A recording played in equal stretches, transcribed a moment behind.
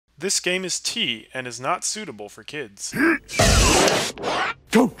This game is tea and is not suitable for kids.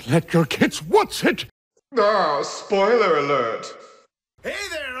 Don't let your kids watch it! Ah, spoiler alert! Hey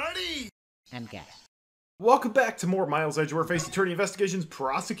there, Artie! And guess. Welcome back to more Miles Edgeworth Face Attorney Investigations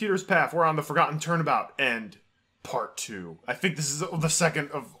Prosecutor's Path. We're on the Forgotten Turnabout and part 2. I think this is the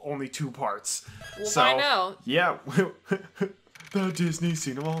second of only 2 parts. We'll find out. Yeah. The Disney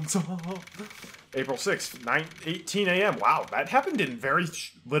Cinema Ensemble. April 6th, 18 a.m. Wow, that happened in very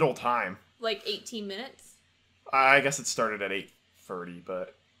little time. Like 18 minutes? I guess it started at 8:30,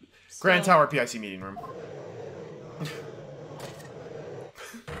 but... Grand Tower PIC meeting room.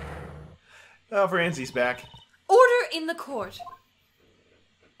 Oh, Francie's back. Order in the court.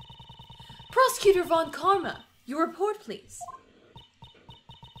 Prosecutor Von Karma, your report, please.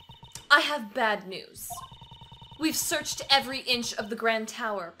 I have bad news. We've searched every inch of the Grand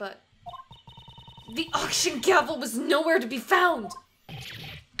Tower, but the auction gavel was nowhere to be found.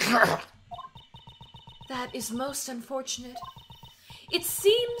 That is most unfortunate. It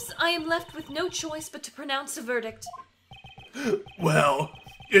seems I am left with no choice but to pronounce a verdict. Well,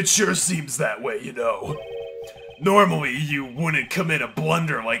 it sure seems that way, you know. Normally, you wouldn't commit a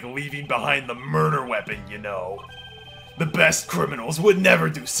blunder like leaving behind the murder weapon, you know. The best criminals would never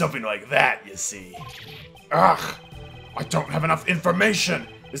do something like that, you see. Ugh! I don't have enough information!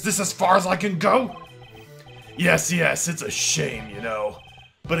 Is this as far as I can go? Yes, it's a shame, you know.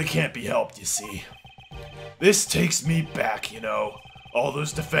 But it can't be helped, you see. This takes me back, you know. All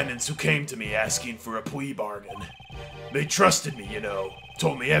those defendants who came to me asking for a plea bargain. They trusted me, you know.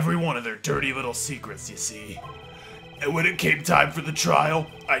 Told me every one of their dirty little secrets, you see. And when it came time for the trial,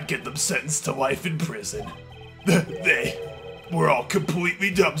 I'd get them sentenced to life in prison. They were all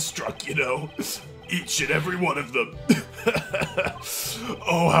completely dumbstruck, you know. Each and every one of them.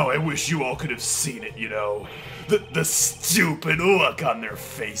 Oh, how I wish you all could have seen it, you know. The stupid look on their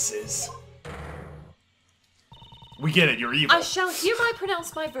faces. We get it, you're evil. I shall hereby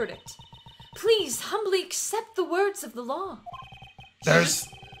pronounce my verdict. Please humbly accept the words of the law. She's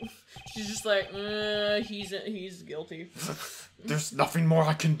just like, he's guilty. There's nothing more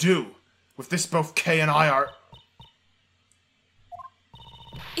I can do. With this, both Kay and I are...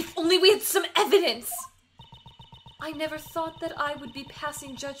 If only we had some evidence! I never thought that I would be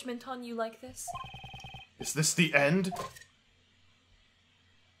passing judgment on you like this. Is this the end?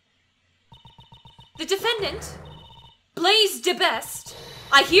 The defendant, Blaise de Best,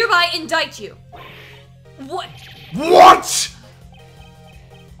 I hereby indict you. What? What?!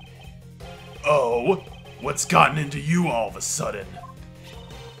 Oh, what's gotten into you all of a sudden?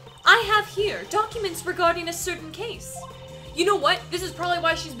 I have here documents regarding a certain case. You know what? This is probably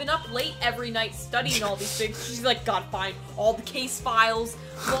why she's been up late every night studying all these things. She's like, gotta find all the case files,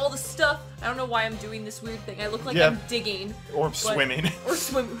 all the stuff. I don't know why I'm doing this weird thing. I look like I'm digging. Or swimming. Or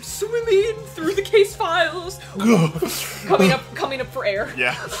swimming through the case files. coming up for air.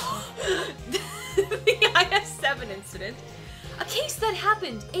 Yeah. The IS-7 incident. A case that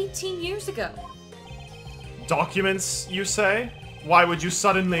happened 18 years ago. Documents, you say? Why would you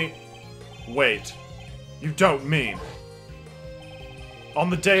suddenly... Wait. You don't mean... On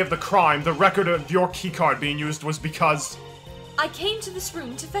the day of the crime, the record of your keycard being used was because... I came to this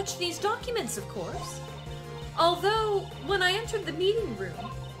room to fetch these documents, of course. Although, when I entered the meeting room,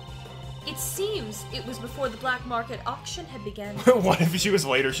 it seems it was before the black market auction had begun. What if she was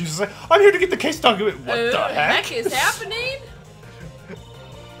later? She was just like, I'm here to get the case document. What the heck? Is happening?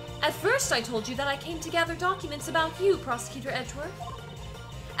 At first, I told you that I came to gather documents about you, Prosecutor Edgeworth.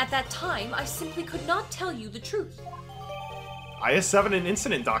 At that time, I simply could not tell you the truth. IS-7 and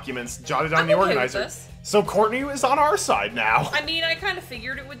incident documents jotted down I'm the okay organizer. with this. So Courtney is on our side now. I mean, I kind of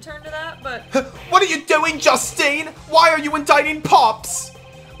figured it would turn to that, but... What are you doing, Justine? Why are you indicting Pops?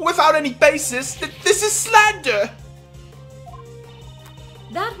 Without any basis, this is slander!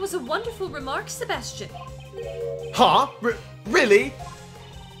 That was a wonderful remark, Sebastian. Huh? Really?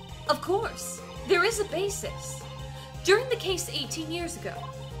 Of course, there is a basis. During the case 18 years ago,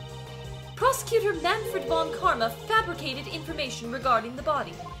 Prosecutor Manfred von Karma fabricated information regarding the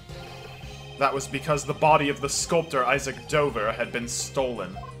body. That was because the body of the sculptor Isaac Dover had been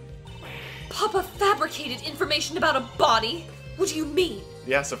stolen. Papa fabricated information about a body? What do you mean?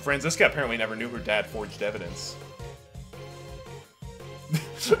 Yeah, so Franziska apparently never knew her dad forged evidence.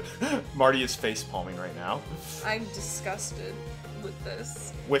 Marty is face palming right now. I'm disgusted with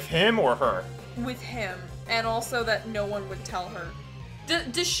this. With him or her? With him. And also that no one would tell her.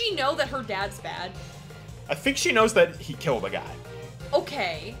 Does she know that her dad's bad? I think she knows that he killed a guy.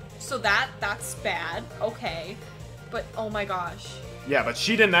 Okay, so that's bad. Okay. But oh my gosh. Yeah, but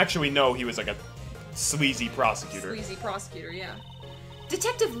she didn't actually know he was like a sleazy prosecutor. Sleazy prosecutor, yeah.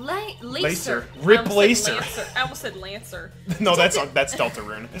 Detective Lacer. Lacer. Rip Lacer. I almost said Lancer. No, that's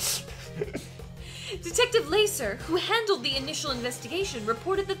Deltarune. Detective Lacer, who handled the initial investigation,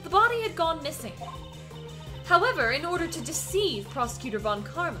 reported that the body had gone missing. However, in order to deceive Prosecutor Von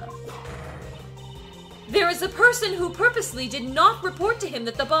Karma, there is a person who purposely did not report to him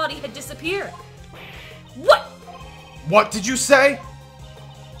that the body had disappeared. What? What did you say?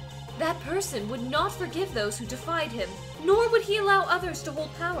 That person would not forgive those who defied him, nor would he allow others to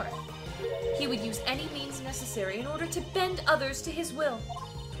hold power. He would use any means necessary in order to bend others to his will.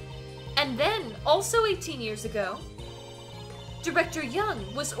 And then, also 18 years ago, Director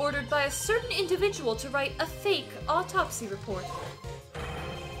Young was ordered by a certain individual to write a fake autopsy report.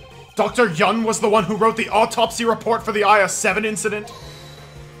 Dr. Yun was the one who wrote the autopsy report for the IS-7 incident?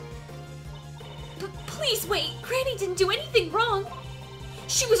 Please wait, Granny didn't do anything wrong.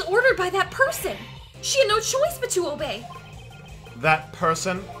 She was ordered by that person. She had no choice but to obey. That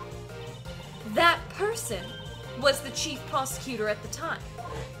person? That person was the chief prosecutor at the time.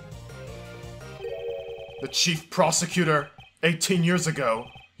 The chief prosecutor 18 years ago?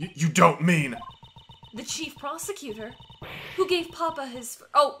 You don't mean... The chief prosecutor who gave Papa his...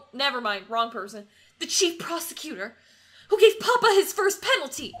 Oh, never mind, wrong person. The chief prosecutor who gave Papa his first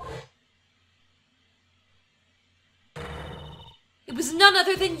penalty. It was none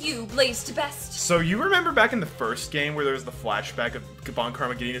other than you, Blaise to Best. So you remember back in the first game where there was the flashback of Von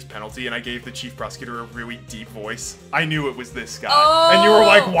Karma getting his penalty and I gave the chief prosecutor a really deep voice? I knew it was this guy. Oh. And you were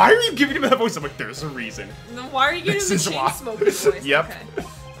like, why are you giving him that voice? I'm like, there's a reason. Then why are you giving him the chain smoking voice? Yep. Okay.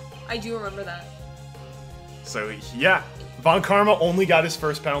 I do remember that. So, yeah. Von Karma only got his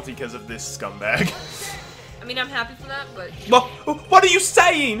first penalty because of this scumbag. I mean, I'm happy for that, but... What are you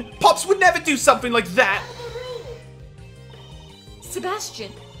saying? Pops would never do something like that.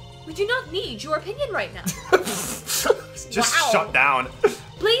 Sebastian, we do not need your opinion right now. Just Wow. shut down.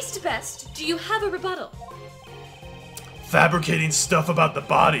 Blaise to Best, do you have a rebuttal? Fabricating stuff about the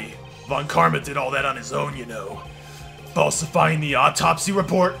body. Von Karma did all that on his own, you know. Falsifying the autopsy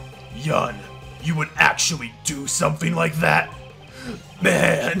report? Yun, you would actually do something like that?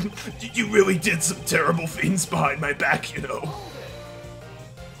 Man, you really did some terrible things behind my back, you know.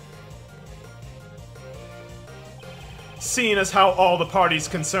 Seeing as how all the parties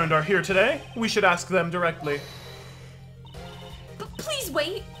concerned are here today, we should ask them directly. But please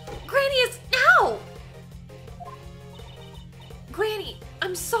wait! Granny is... Ow! Granny,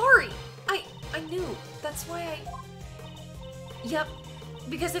 I'm sorry. I knew. That's why I... Yep.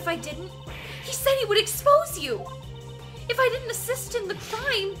 Because if I didn't, he said he would expose you. If I didn't assist in the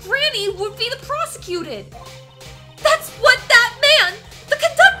crime, Granny would be the prosecuted. That's what that man, the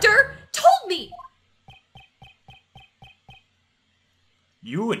conductor, told me.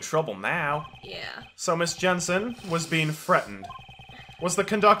 You in trouble now. Yeah. So Miss Jensen was being threatened. Was the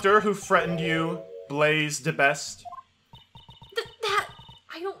conductor who threatened you Blaise de Best? That...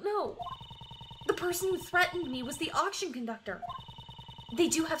 I don't know. The person who threatened me was the auction conductor. They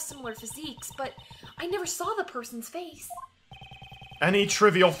do have similar physiques, but I never saw the person's face. Any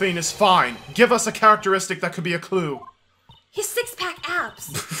trivial thing is fine. Give us a characteristic that could be a clue. His six-pack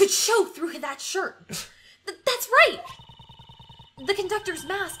abs could show through that shirt. That's right! The conductor's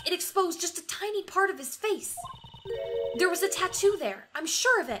mask, it exposed just a tiny part of his face. There was a tattoo there, I'm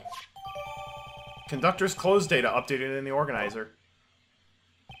sure of it. Conductor's clothes data updated in the organizer.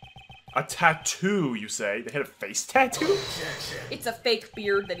 A tattoo, you say? They had a face tattoo? It's a fake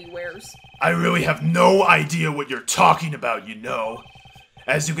beard that he wears. I really have no idea what you're talking about, you know.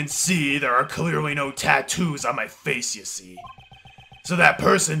 As you can see, there are clearly no tattoos on my face, you see. So that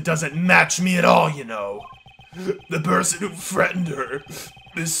person doesn't match me at all, you know. The person who threatened her,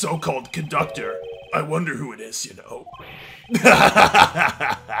 this so-called conductor, I wonder who it is, you know.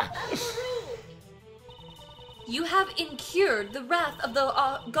 You have incurred the wrath of the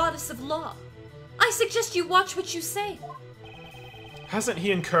goddess of law. I suggest you watch what you say. Hasn't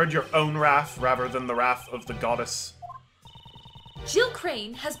he incurred your own wrath rather than the wrath of the goddess? Jill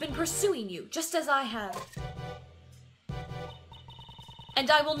Crane has been pursuing you, just as I have. And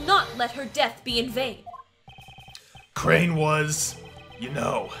I will not let her death be in vain. Crane was, you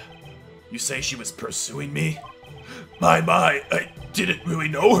know, you say she was pursuing me? My, I didn't really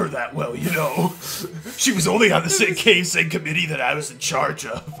know her that well, you know. She was only on the same committee that I was in charge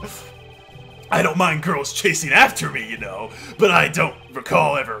of. I don't mind girls chasing after me, you know, but I don't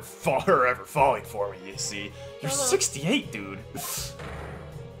recall her ever falling for me, you see. You're 68, dude.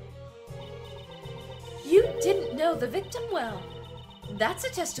 You didn't know the victim well. That's a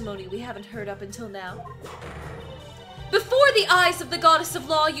testimony we haven't heard up until now. Before the eyes of the goddess of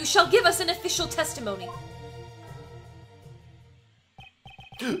law, you shall give us an official testimony.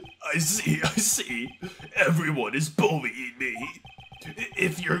 I see. Everyone is bullying me.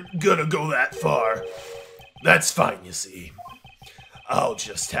 If you're gonna go that far, that's fine, you see. I'll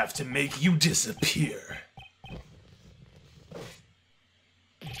just have to make you disappear.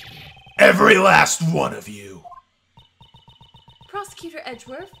 Every last one of you. Prosecutor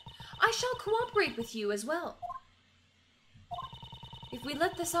Edgeworth, I shall cooperate with you as well. If we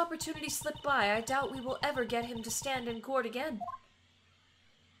let this opportunity slip by, I doubt we will ever get him to stand in court again.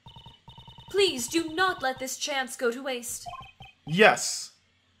 Please do not let this chance go to waste. Yes.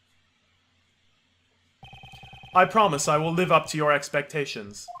 I promise I will live up to your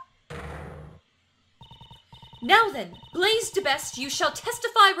expectations. Now then, Blaise de Best, you shall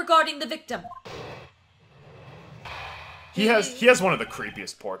testify regarding the victim. He has one of the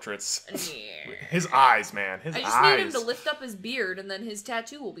creepiest portraits. His eyes, man. His eyes. I just need him to lift up his beard, and then his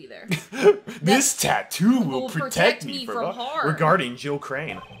tattoo will be there. This tattoo will protect me from harm. Regarding Jill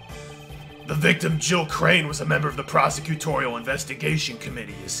Crane. The victim, Jill Crane, was a member of the Prosecutorial Investigation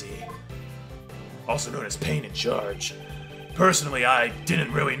Committee, you see. Also known as Pain in Charge. Personally, I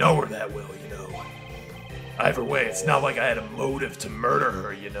didn't really know her that well, you know. Either way, it's not like I had a motive to murder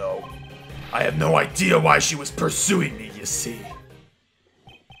her, you know. I have no idea why she was pursuing me, you see.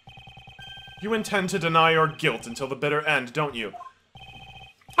 You intend to deny your guilt until the bitter end, don't you?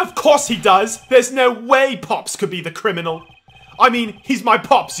 Of course he does! There's no way Pops could be the criminal! I mean, he's my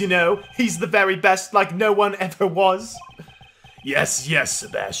Pops, you know. He's the very best, like no one ever was. Yes,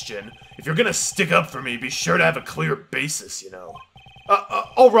 Sebastian. If you're gonna stick up for me, be sure to have a clear basis, you know.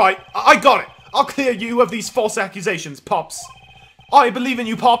 Alright, I got it. I'll clear you of these false accusations, Pops. I believe in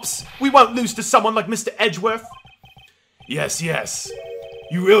you, Pops. We won't lose to someone like Mr. Edgeworth. Yes.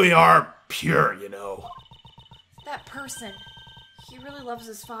 You really are pure, you know. That person. He really loves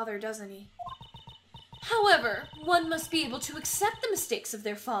his father, doesn't he? However, one must be able to accept the mistakes of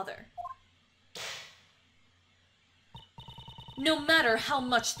their father. No matter how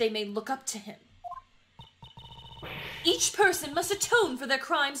much they may look up to him. Each person must atone for their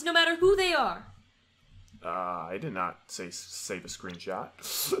crimes, no matter who they are. I did not say save a screenshot.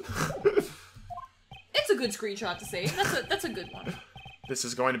 It's a good screenshot to save. That's a good one. This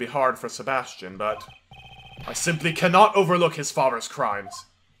is going to be hard for Sebastian, but I simply cannot overlook his father's crimes.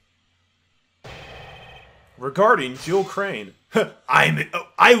 Regarding Jill Crane.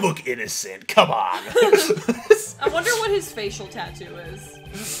 I look innocent, come on. I wonder what his facial tattoo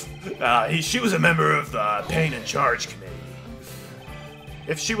is. She was a member of the Pain in Charge Committee.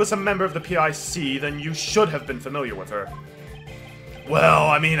 If she was a member of the PIC, then you should have been familiar with her. Well,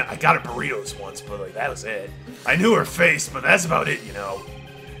 I mean, I got her burritos once, but like, that was it. I knew her face, but that's about it, you know.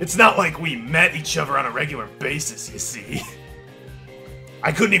 It's not like we met each other on a regular basis, you see.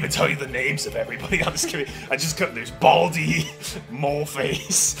 I couldn't even tell you the names of everybody on this committee. I just couldn't. There's Baldy, Mole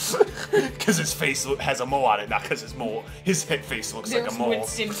Face, because his face has a mole on it, not because his face looks like a mole.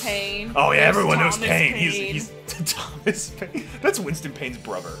 Winston Payne. Oh yeah, everyone knows Thomas Payne. Payne. He's Thomas Payne. That's Winston Payne's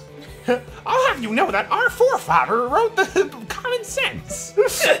brother. I'll have you know that our forefather wrote the Common Sense.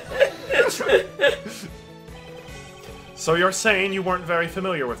 So you're saying you weren't very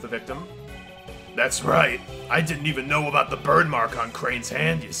familiar with the victim? That's right. I didn't even know about the burn mark on Crane's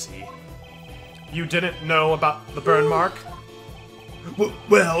hand, you see. You didn't know about the burn mark?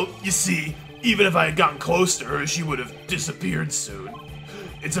 Well, you see, even if I had gotten close to her, she would have disappeared soon.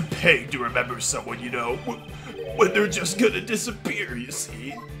 It's a peg to remember someone, you know, when they're just gonna disappear, you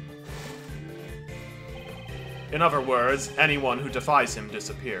see. In other words, anyone who defies him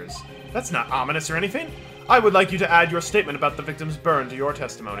disappears. That's not ominous or anything. I would like you to add your statement about the victim's burn to your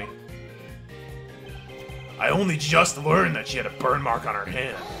testimony. I only just learned that she had a burn mark on her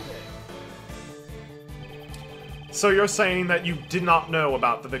hand. So you're saying that you did not know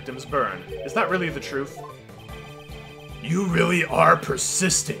about the victim's burn. Is that really the truth? You really are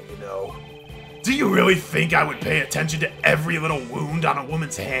persistent, you know. Do you really think I would pay attention to every little wound on a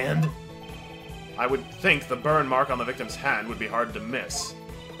woman's hand? I would think the burn mark on the victim's hand would be hard to miss.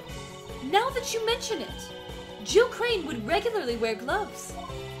 Now that you mention it, Jill Crane would regularly wear gloves.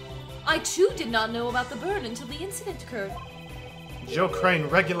 I too did not know about the burn until the incident occurred. Jill Crane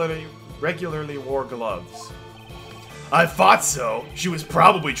regularly wore gloves. I thought so. She was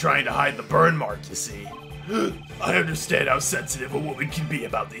probably trying to hide the burn mark, you see. I understand how sensitive a woman can be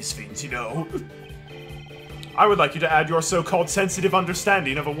about these things, you know. I would like you to add your so-called sensitive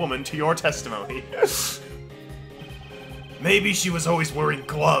understanding of a woman to your testimony. Maybe she was always wearing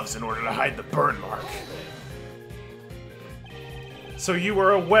gloves in order to hide the burn mark. So you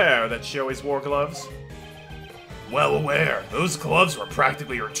were aware that she always wore gloves? Well aware. Those gloves were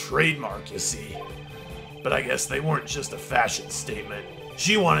practically her trademark, you see. But I guess they weren't just a fashion statement.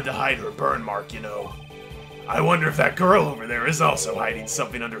 She wanted to hide her burn mark, you know. I wonder if that girl over there is also hiding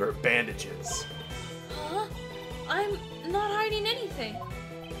something under her bandages. Huh? I'm not hiding anything.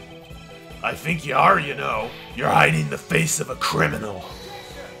 I think you are, you know. You're hiding the face of a criminal.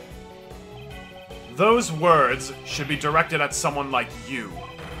 Those words should be directed at someone like you.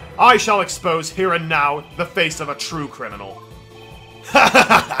 I shall expose here and now the face of a true criminal.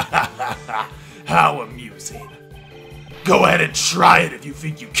 How amusing. Go ahead and try it if you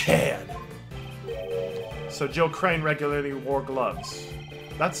think you can. So Jill Crane regularly wore gloves.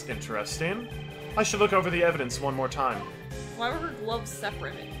 That's interesting. I should look over the evidence one more time. Why were her gloves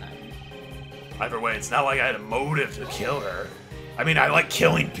separated then? Either way, it's not like I had a motive to kill her. I mean, I like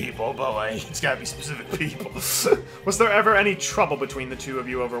killing people, but like, it's gotta be specific people. Was there ever any trouble between the two of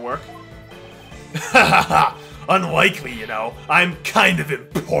you over work? Unlikely, you know. I'm kind of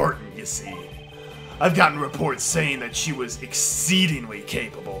important, you see. I've gotten reports saying that she was exceedingly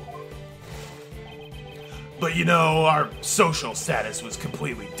capable. But you know, our social status was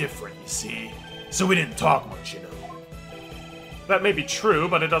completely different, you see. So we didn't talk much, you know. That may be true,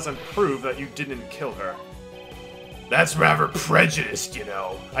 but it doesn't prove that you didn't kill her. That's rather prejudiced, you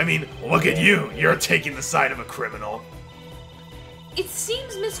know. I mean, look at you. You're taking the side of a criminal. It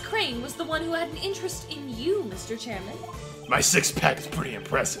seems Miss Crane was the one who had an interest in you, Mr. Chairman. My six-pack is pretty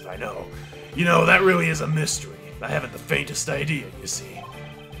impressive, I know. You know, that really is a mystery. I haven't the faintest idea, you see.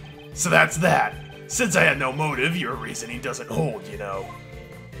 So that's that. Since I had no motive, your reasoning doesn't hold, you know.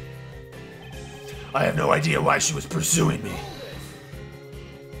 I have no idea why she was pursuing me.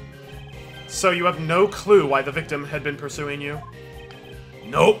 So you have no clue why the victim had been pursuing you?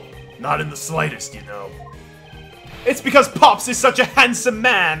 Nope, not in the slightest, you know. It's because Pops is such a handsome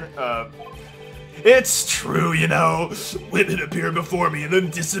man! It's true, you know. Women appear before me and then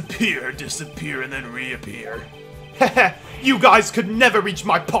disappear, and then reappear. You guys could never reach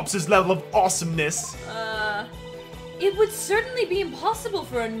my Pops' level of awesomeness. It would certainly be impossible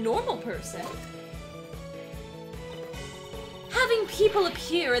for a normal person. Having people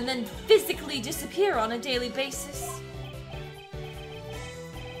appear and then physically disappear on a daily basis.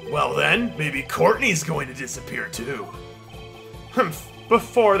 Well then, maybe Courtney's going to disappear too. Humph.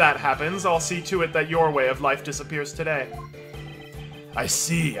 Before that happens, I'll see to it that your way of life disappears today. I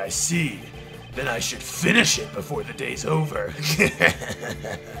see. Then I should finish it before the day's over.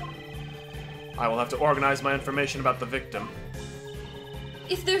 I will have to organize my information about the victim.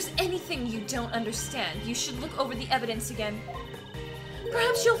 If there's anything you don't understand, you should look over the evidence again.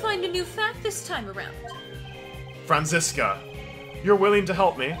 Perhaps you'll find a new fact this time around. Franziska, you're willing to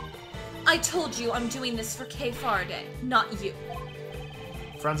help me? I told you I'm doing this for Kay Faraday, not you.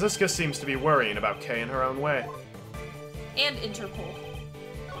 Franziska seems to be worrying about Kay in her own way. And Interpol.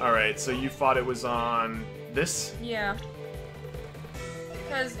 Alright, so you thought it was on this? Yeah.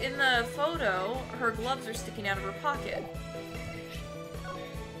 Because in the photo, her gloves are sticking out of her pocket.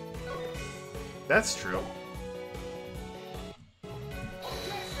 That's true.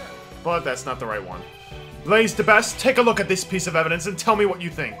 But that's not the right one. Blaise the Best, take a look at this piece of evidence and tell me what you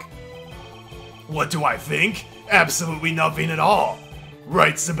think. What do I think? Absolutely nothing at all.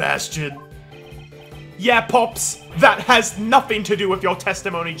 Right, Sebastian? Yeah, Pops, that has nothing to do with your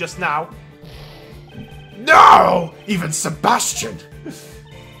testimony just now. No! Even Sebastian!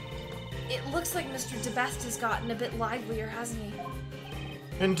 It looks like Mr. DeBest has gotten a bit livelier, hasn't he?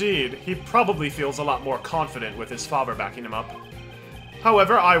 Indeed, he probably feels a lot more confident with his father backing him up.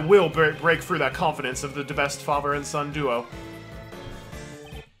 However, I will break through that confidence of the DeBest father and son duo.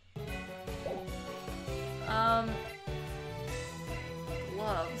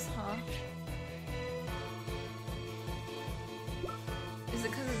 Gloves, huh? Is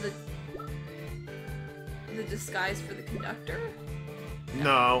it because of the disguise for the conductor?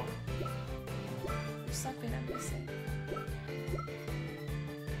 No. There's something I'm missing.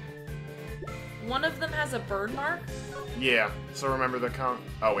 One of them has a burn mark? Yeah, so remember the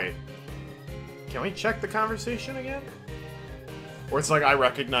oh wait. Can we check the conversation again? Or it's like I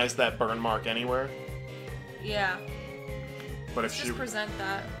recognize that burn mark anywhere. Yeah. But if Just she present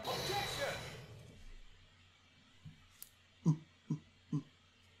that.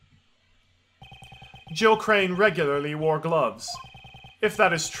 Jill Crane regularly wore gloves. If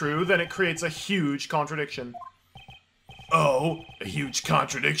that is true, then it creates a huge contradiction. Oh, a huge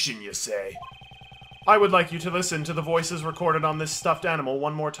contradiction, you say? I would like you to listen to the voices recorded on this stuffed animal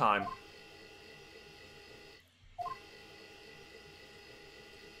one more time.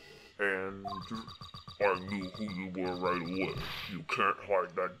 And I knew who you were right away. You can't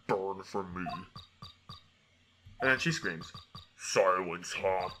hide that burn from me. And then she screams. Silence,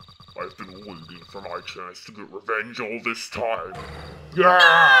 huh? I've been waiting for my chance to get revenge all this time.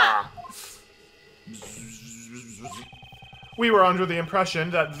 Yeah! We were under the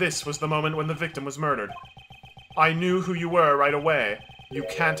impression that this was the moment when the victim was murdered. I knew who you were right away. You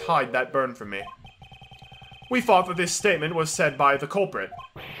can't hide that burn from me. We thought that this statement was said by the culprit.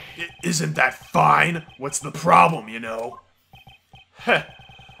 Isn't that fine? What's the problem, you know? Heh,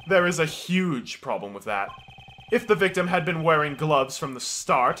 there is a huge problem with that. If the victim had been wearing gloves from the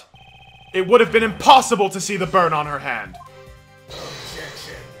start, it would have been impossible to see the burn on her hand.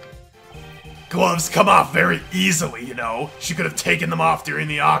 Gloves come off very easily, you know. She could have taken them off during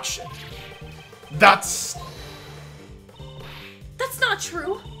the auction. That's not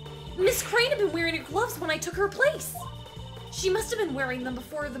true. Miss Crane had been wearing her gloves when I took her place. She must have been wearing them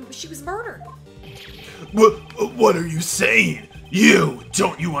before she was murdered. What are you saying?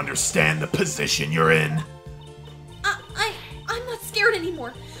 Don't you understand the position you're in? I'm not scared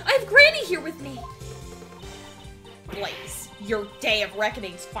anymore. I have Granny here with me. Blaise, your day of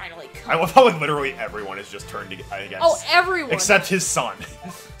reckoning's finally come. I love how like literally everyone is just turned against. Oh, everyone. Except his son.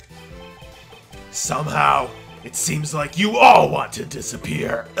 Somehow, it seems like you all want to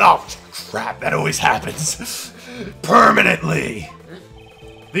disappear. Oh, crap, that always happens. Permanently.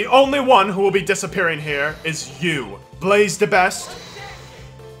 The only one who will be disappearing here is you, Blaise the Best.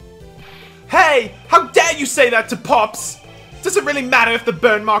 Hey! How dare you say that to Pops? Does it really matter if the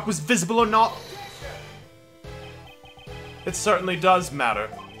burn mark was visible or not? It certainly does matter.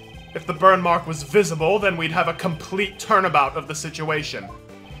 If the burn mark was visible, then we'd have a complete turnabout of the situation.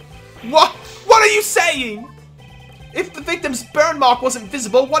 What? What are you saying? If the victim's burn mark wasn't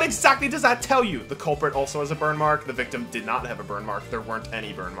visible, what exactly does that tell you? The culprit also has a burn mark. The victim did not have a burn mark. There weren't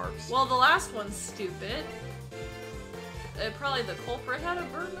any burn marks. Well, the last one's stupid. Probably the culprit had a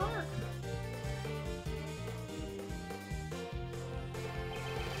burn mark.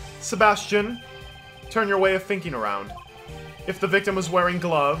 Sebastian, turn your way of thinking around. If the victim was wearing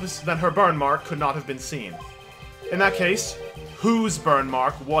gloves, then her burn mark could not have been seen. In that case, whose burn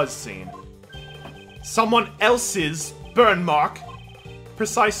mark was seen? Someone else's burn mark?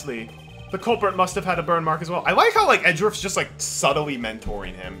 Precisely. The culprit must have had a burn mark as well. I like how, like, Edgeworth's just, like, subtly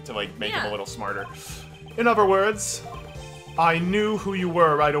mentoring him to, like, make him a little smarter. In other words, I knew who you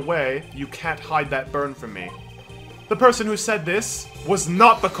were right away. You can't hide that burn from me. The person who said this was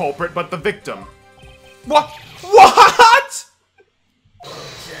not the culprit, but the victim. What? What?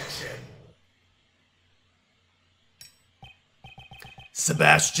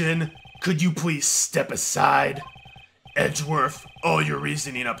 Sebastian, could you please step aside? Edgeworth, all your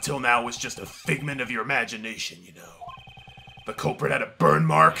reasoning up till now was just a figment of your imagination, you know. The culprit had a burn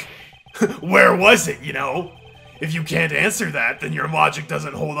mark? Where was it, you know? If you can't answer that, then your logic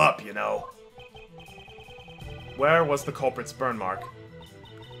doesn't hold up, you know. Where was the culprit's burn mark?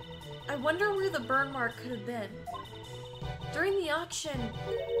 I wonder where the burn mark could have been. During the auction,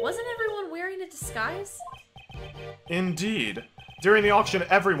 wasn't everyone wearing a disguise? Indeed. During the auction,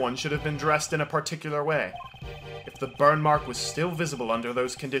 everyone should have been dressed in a particular way. If the burn mark was still visible under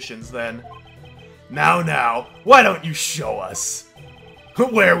those conditions, then... Now, why don't you show us?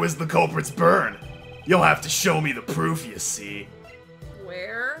 Where was the culprit's burn? You'll have to show me the proof, you see.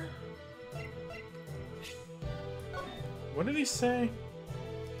 Where? What did he say?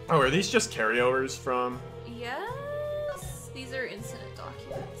 Oh, are these just carryovers from... Yes, these are incident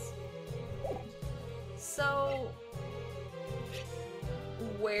documents. So,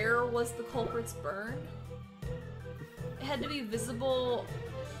 where was the culprit's burn? It had to be visible.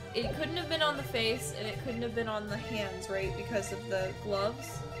 It couldn't have been on the face, and it couldn't have been on the hands, right? Because of the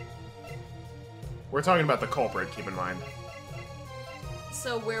gloves. We're talking about the culprit, keep in mind.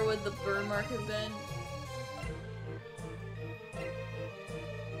 So where would the burn mark have been?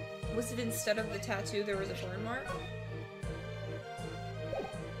 Was it instead of the tattoo there was a burn mark?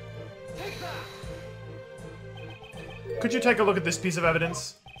 Could you take a look at this piece of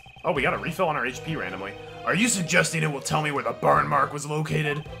evidence? Oh, we got a refill on our HP randomly. Are you suggesting it will tell me where the burn mark was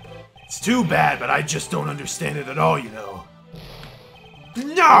located? It's too bad, but I just don't understand it at all, you know.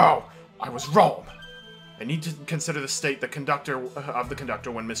 No! I was wrong. I need to consider the state of the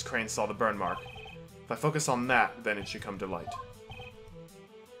conductor when Miss Crane saw the burn mark. If I focus on that, then it should come to light.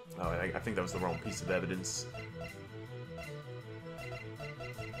 Oh, I think that was the wrong piece of evidence.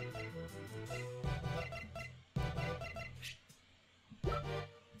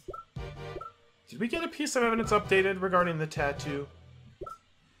 Did we get a piece of evidence updated regarding the tattoo?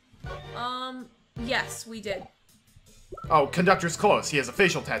 Yes, we did. Oh, conductor's close. He has a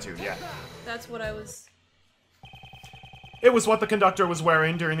facial tattoo, yeah. That's what I was... It was what the conductor was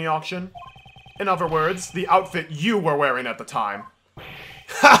wearing during the auction. In other words, the outfit you were wearing at the time.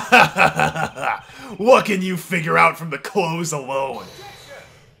 Ha ha ha ha ha! What can you figure out from the clothes alone?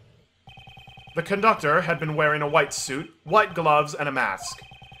 The conductor had been wearing a white suit, white gloves, and a mask.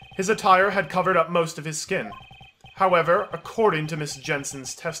 His attire had covered up most of his skin. However, according to Miss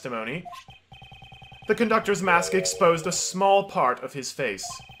Jensen's testimony, the conductor's mask exposed a small part of his face.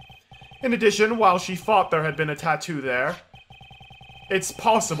 In addition, while she thought there had been a tattoo there, it's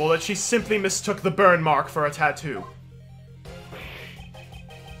possible that she simply mistook the burn mark for a tattoo.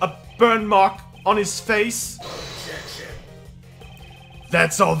 A burn mark on his face?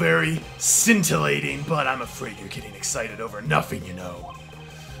 That's all very scintillating, but I'm afraid you're getting excited over nothing, you know.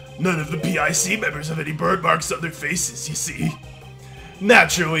 None of the PIC members have any burn marks on their faces, you see.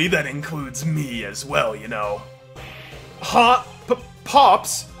 Naturally, that includes me as well, you know. Huh?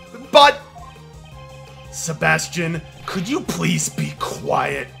 Pops? But... Sebastian, could you please be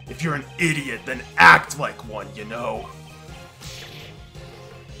quiet? If you're an idiot, then act like one, you know.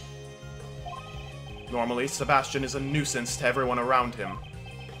 Normally, Sebastian is a nuisance to everyone around him.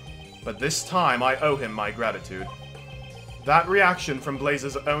 But this time, I owe him my gratitude. That reaction from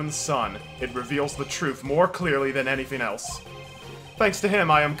Blaise's own son, it reveals the truth more clearly than anything else. Thanks to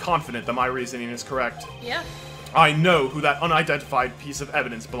him, I am confident that my reasoning is correct. Yeah. I know who that unidentified piece of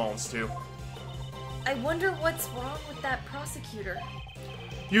evidence belongs to. I wonder what's wrong with that prosecutor.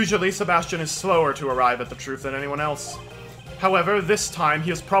 Usually, Sebastian is slower to arrive at the truth than anyone else. However, this time he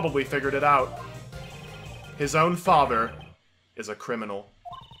has probably figured it out. His own father is a criminal.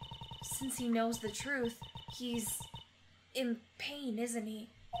 Since he knows the truth, he's in pain, isn't he?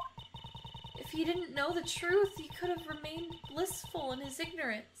 If he didn't know the truth, he could have remained blissful in his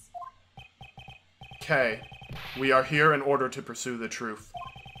ignorance. Kay, we are here in order to pursue the truth.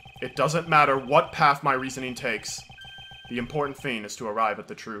 It doesn't matter what path my reasoning takes. The important thing is to arrive at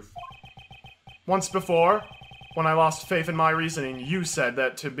the truth. Once before, when I lost faith in my reasoning, you said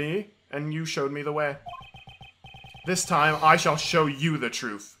that to me, and you showed me the way. This time, I shall show you the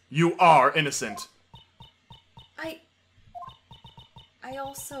truth. You are innocent. I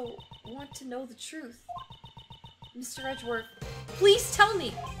also want to know the truth. Mr. Edgeworth, please tell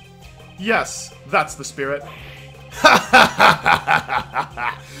me! Yes, that's the spirit.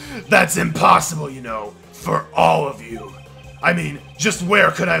 That's impossible, you know, for all of you. I mean, just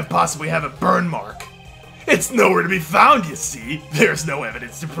where could I have possibly have a burn mark? It's nowhere to be found, you see. There's no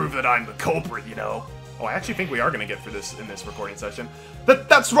evidence to prove that I'm the culprit, you know. Oh, I actually think we are going to get through this in this recording session.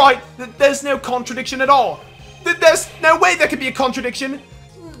 That's right. There's no contradiction at all. There's no way there could be a contradiction.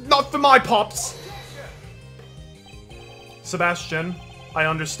 Not for my pops. Sebastian, I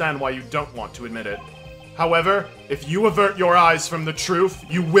understand why you don't want to admit it. However, if you avert your eyes from the truth,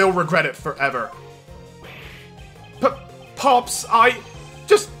 you will regret it forever. Pops,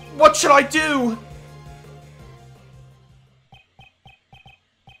 what should I do?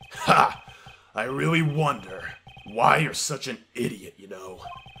 Ha! I really wonder why you're such an idiot, you know.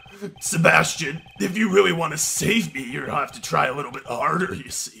 Sebastian, if you really want to save me, you're gonna have to try a little bit harder, you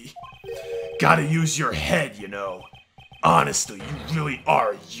see. Gotta use your head, you know. Honestly, you really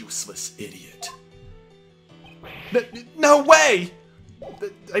are a useless idiot. No way!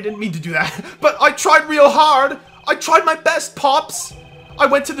 I didn't mean to do that, but I tried real hard. I tried my best, Pops. I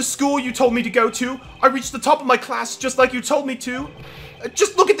went to the school you told me to go to. I reached the top of my class just like you told me to.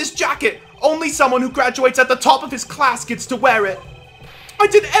 Just look at this jacket. Only someone who graduates at the top of his class gets to wear it. I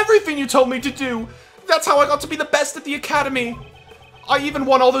did everything you told me to do. That's how I got to be the best at the academy. I even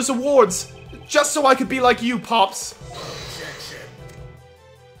won all those awards, just so I could be like you, Pops.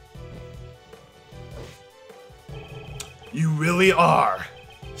 You really are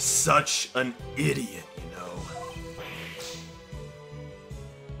such an idiot, you know.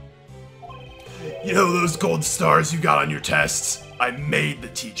 You know those gold stars you got on your tests? I made the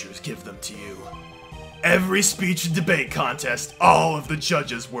teachers give them to you. Every speech and debate contest, all of the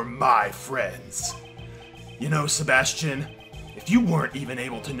judges were my friends. You know, Sebastian, if you weren't even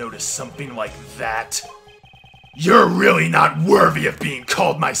able to notice something like that, you're really not worthy of being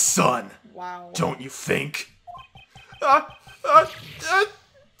called my son. Wow. Don't you think?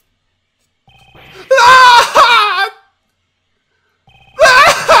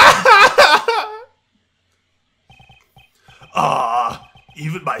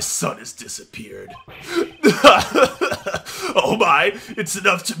 Even my son has disappeared. Oh my, it's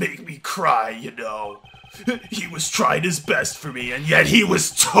enough to make me cry, you know. He was trying his best for me, and yet he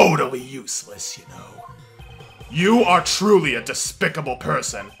was totally useless, you know. You are truly a despicable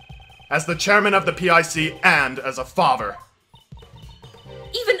person. As the chairman of the PIC and as a father.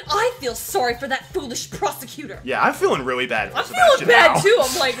 Even I feel sorry for that foolish prosecutor. Yeah, I'm feeling really bad for I'm Sebastian feeling bad now. too.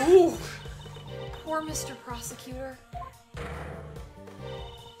 I'm like, ooh. Poor Mr. Prosecutor.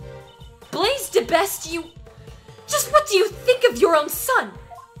 de Best, you... Just what do you think of your own son?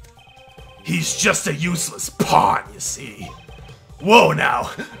 He's just a useless pawn, you see. Whoa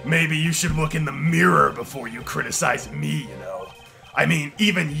now, maybe you should look in the mirror before you criticize me, you know. I mean,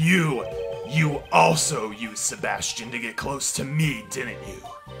 even you also used Sebastian to get close to me, didn't you?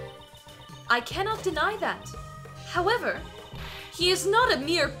 I cannot deny that. However, he is not a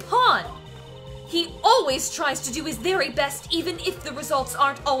mere pawn. He always tries to do his very best even if the results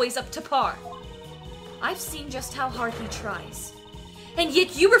aren't always up to par. I've seen just how hard he tries. And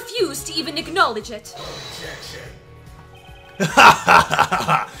yet you refuse to even acknowledge it.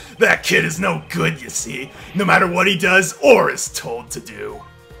 That kid is no good, you see, no matter what he does or is told to do.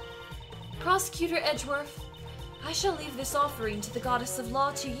 Prosecutor Edgeworth, I shall leave this offering to the goddess of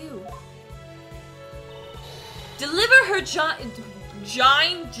law to you. Deliver her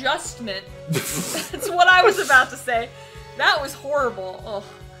Gine Justment. That's what I was about to say. That was horrible. Ugh.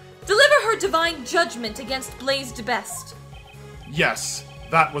 Deliver her divine judgment against Blaise de Best. Yes,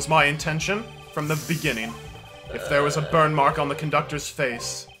 that was my intention from the beginning. If there was a burn mark on the conductor's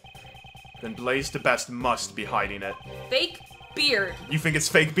face, then Blaise de Best must be hiding it. Fake beard. You think it's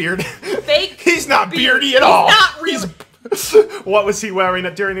fake beard? Fake He's not beard. beardy at all! He's not really What was he wearing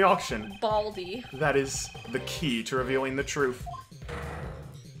during the auction? baldy. That is the key to revealing the truth.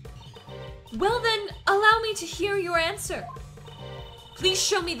 Well then, allow me to hear your answer. Please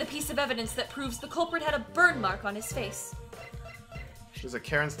show me the piece of evidence that proves the culprit had a burn mark on his face. There's a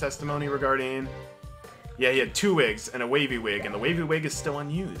Karen's testimony regarding... Yeah, he had 2 wigs and a wavy wig, and the wavy wig is still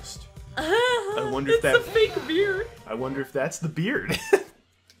unused. I wonder if It's a fake beard. I wonder if that's the beard.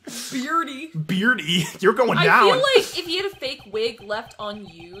 Beardy. Beardy, you're going I down. feel like if he had a fake wig left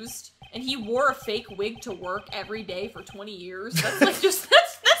unused, and he wore a fake wig to work every day for 20 years, that's like just,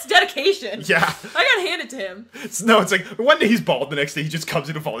 that's dedication. Yeah. I gotta hand it to him. It's like, one day he's bald, the next day he just comes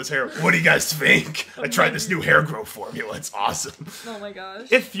in with all his hair. What do you guys think? I tried this new hair growth formula, it's awesome. Oh my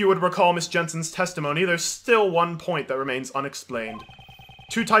gosh. If you would recall Miss Jensen's testimony, there's still one point that remains unexplained.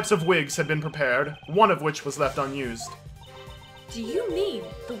 2 types of wigs had been prepared, one of which was left unused. Do you mean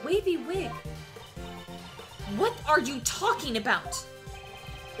the wavy wig? What are you talking about?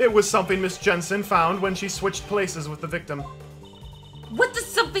 It was something Miss Jensen found when she switched places with the victim. What does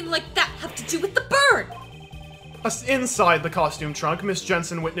something like that have to do with the burn? Inside the costume trunk, Miss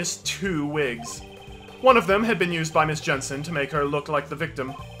Jensen witnessed 2 wigs. One of them had been used by Miss Jensen to make her look like the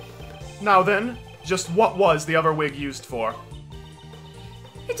victim. Now then, just what was the other wig used for?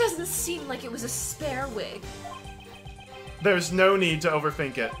 It doesn't seem like it was a spare wig. There's no need to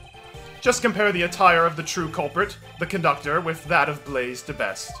overthink it. Just compare the attire of the true culprit, the conductor, with that of Blaise de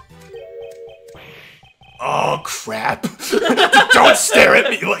Best. Oh, crap. Don't stare at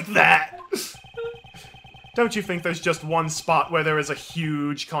me like that. Don't you think there's just one spot where there is a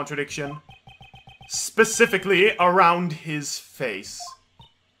huge contradiction? Specifically around his face.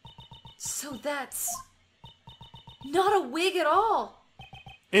 So that's not a wig at all.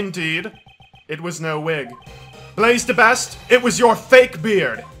 Indeed, it was no wig. Blaise de Best, it was your fake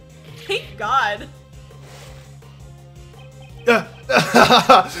beard. Thank God.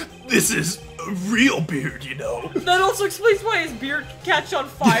 This is a real beard, you know. That also explains why his beard can catch on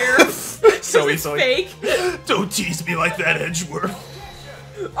fire. So it's easily. fake. Don't tease me like that, Edgeworth.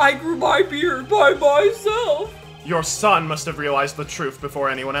 I grew my beard by myself. Your son must have realized the truth before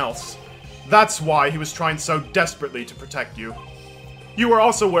anyone else. That's why he was trying so desperately to protect you. You were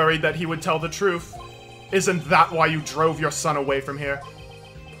also worried that he would tell the truth. Isn't that why you drove your son away from here?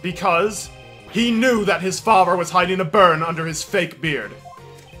 Because he knew that his father was hiding a burn under his fake beard.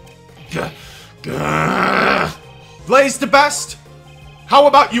 Blaise de Best, how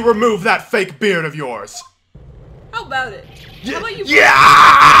about you remove that fake beard of yours? How about it? How about you?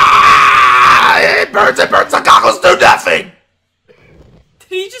 Yeah! It burns, the goggles do nothing!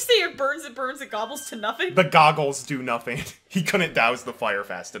 Did he just say it burns, it gobbles to nothing? The goggles do nothing. He couldn't douse the fire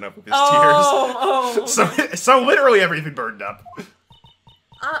fast enough with his Oh, tears. So literally everything burned up.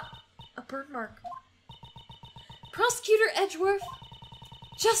 A burn mark. Prosecutor Edgeworth,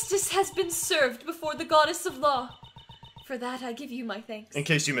 justice has been served before the goddess of law. For that, I give you my thanks. In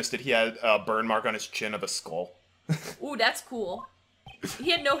case you missed it, he had a burn mark on his chin of a skull. Ooh, that's cool.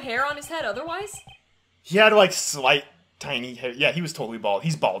 He had no hair on his head otherwise? He had like slight, tiny hair. Yeah, he was totally bald.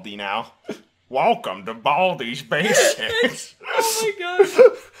 He's baldy now. Welcome to Baldy's Basics. Oh my gosh.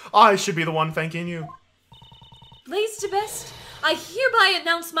 I should be the one thanking you. Blaise de Best, I hereby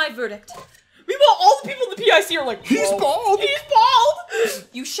announce my verdict. Meanwhile, all the people in the PIC are like, He's bald! He's bald!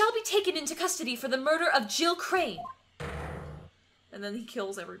 You shall be taken into custody for the murder of Jill Crane. And then he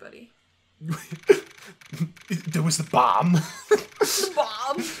kills everybody. There was the bomb.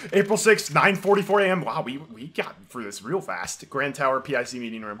 Bob. April 6th, 9:44 a.m. Wow, we got through this real fast. Grand Tower PIC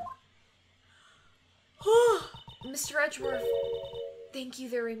meeting room. Mr. Edgeworth, thank you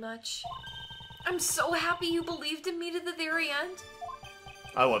very much. I'm so happy you believed in me to the very end.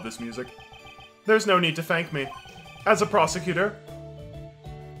 I love this music. There's no need to thank me. As a prosecutor.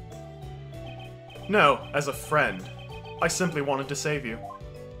 No, as a friend. I simply wanted to save you.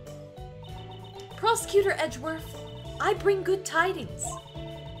 Prosecutor Edgeworth, I bring good tidings.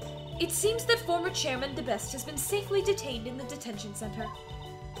 It seems that former Chairman DeBest has been safely detained in the detention center.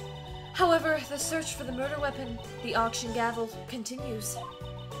 However, the search for the murder weapon, the auction gavel, continues.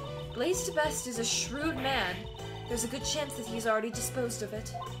 Blaise DeBest is a shrewd man. There's a good chance that he's already disposed of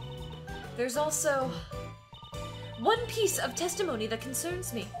it. There's also one piece of testimony that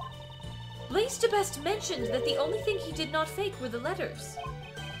concerns me. Blaise DeBest mentioned that the only thing he did not fake were the letters.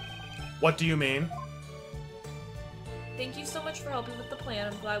 What do you mean? Thank you so much for helping with the plan.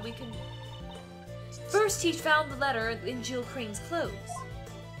 I'm glad we can... First, he found the letter in Jill Crane's clothes.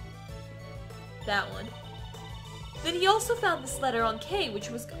 That one. Then he also found this letter on Kay,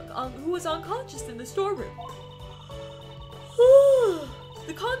 who was unconscious in the storeroom.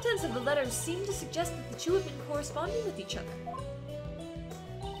 The contents of the letters seem to suggest that the two have been corresponding with each other.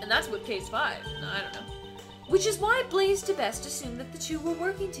 And that's what Case 5. No, I don't know. Which is why Blaise DeBest assumed that the two were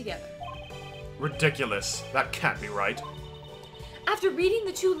working together. Ridiculous. That can't be right. After reading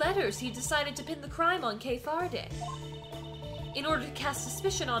the two letters, he decided to pin the crime on Kay Faraday. In order to cast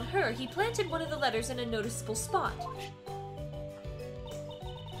suspicion on her, he planted one of the letters in a noticeable spot.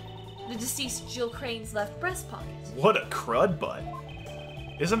 The deceased Jill Crane's left breast pocket. What a crud butt.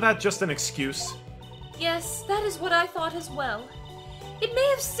 Isn't that just an excuse? Yes, that is what I thought as well. It may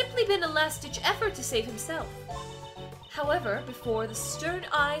have simply been a last-ditch effort to save himself. However, before the stern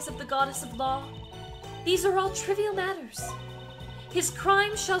eyes of the goddess of law, these are all trivial matters. His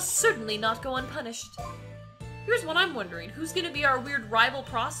crime shall certainly not go unpunished. Here's what I'm wondering. Who's gonna be our weird rival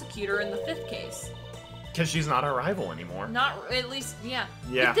prosecutor in the 5th case? Because she's not our rival anymore. Not, at least, yeah.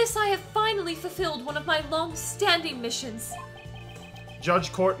 Yeah. With this, I have finally fulfilled one of my long-standing missions.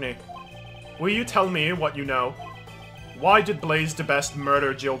 Judge Courtney, will you tell me what you know? Why did Blaise DeBest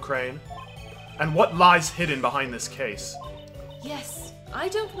murder Jill Crane? And what lies hidden behind this case? Yes, I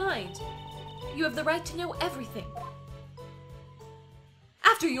don't mind. You have the right to know everything.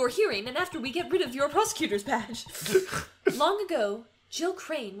 After your hearing and after we get rid of your prosecutor's badge. Long ago, Jill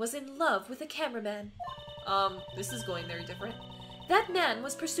Crane was in love with a cameraman. This is going very different. That man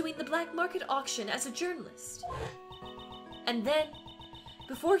was pursuing the black market auction as a journalist. And then,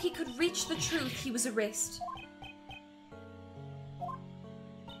 before he could reach the truth, he was erased.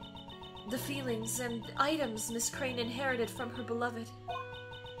 The feelings and items Miss Crane inherited from her beloved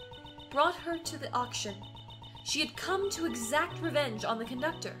brought her to the auction. She had come to exact revenge on the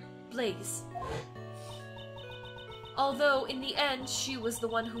conductor, Blaise. Although, in the end, she was the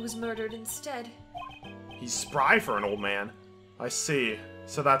one who was murdered instead. He's spry for an old man. I see.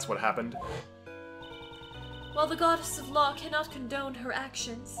 So that's what happened. While the goddess of law cannot condone her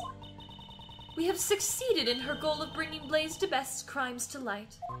actions, we have succeeded in her goal of bringing Blaise DeBest's crimes to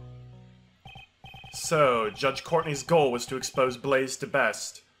light. So, Judge Courtney's goal was to expose Blaise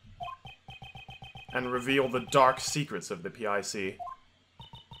DeBest and reveal the dark secrets of the PIC.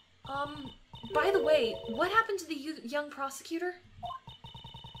 By the way, what happened to the young prosecutor?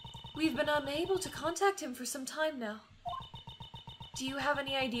 We've been unable to contact him for some time now. Do you have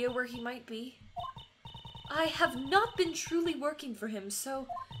any idea where he might be? I have not been truly working for him, so...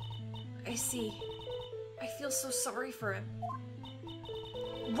 I see. I feel so sorry for him.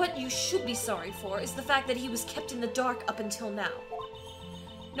 What you should be sorry for is the fact that he was kept in the dark up until now.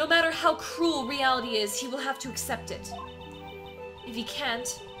 No matter how cruel reality is, he will have to accept it. If he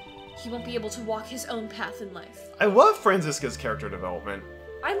can't, he won't be able to walk his own path in life. I love Franziska's character development.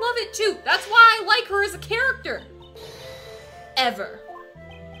 I love it too. That's why I like her as a character. Ever.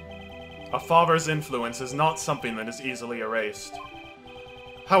 A father's influence is not something that is easily erased.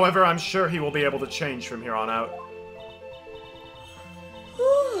 However, I'm sure he will be able to change from here on out.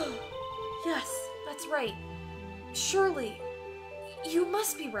 Yes, that's right. Surely. You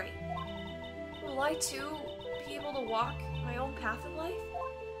must be right. Will I too be able to walk my own path in life?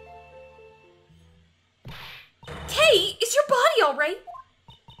 Kay, is your body alright?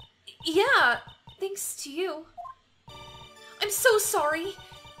 Yeah, thanks to you. I'm so sorry.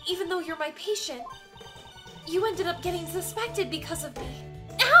 Even though you're my patient, you ended up getting suspected because of me.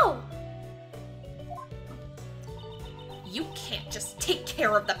 Ow! You can't just take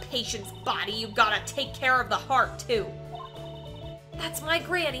care of the patient's body, you gotta take care of the heart, too. That's my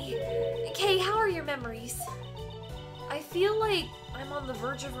granny. Kay, how are your memories? I feel like I'm on the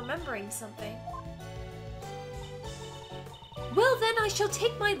verge of remembering something. Well then, I shall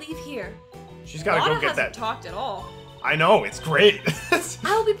take my leave here. She's gotta Lana go get hasn't that. talked at all. I know, it's great.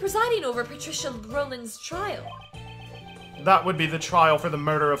 I will be presiding over Patricia Rowland's trial. That would be the trial for the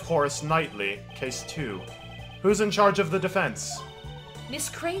murder of Horace Knightley, case 2. Who's in charge of the defense? Miss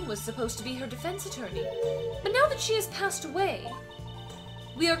Crane was supposed to be her defense attorney, but now that she has passed away,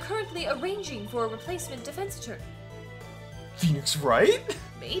 we are currently arranging for a replacement defense attorney. Phoenix Wright?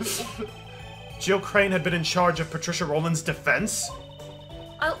 Maybe. Jill Crane had been in charge of Patricia Rowland's defense?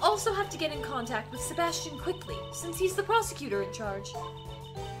 I'll also have to get in contact with Sebastian quickly, since he's the prosecutor in charge.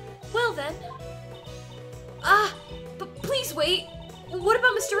 Well then. But please wait. What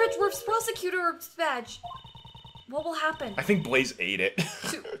about Mr. Edgeworth's prosecutor badge? What will happen? I think Blaise ate it.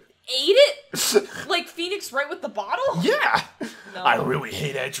 Ate it? Like Phoenix Wright with the bottle? Yeah! No. I really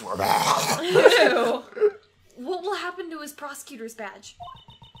hate Edgeworth. Ew. What will happen to his prosecutor's badge?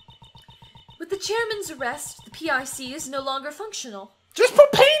 With the chairman's arrest, the PIC is no longer functional. Just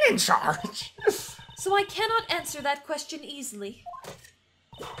put Payne in charge! So I cannot answer that question easily.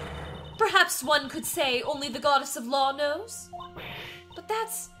 Perhaps one could say only the goddess of law knows. But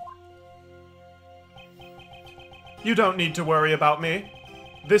that's... You don't need to worry about me.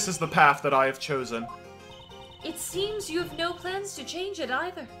 This is the path that I have chosen. It seems you have no plans to change it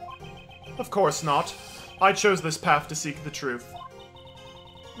either. Of course not. I chose this path to seek the truth.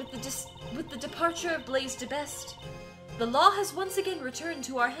 With the departure of Blaise de Best, the law has once again returned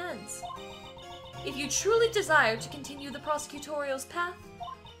to our hands. If you truly desire to continue the prosecutorial's path,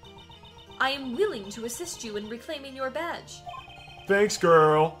 I am willing to assist you in reclaiming your badge. Thanks,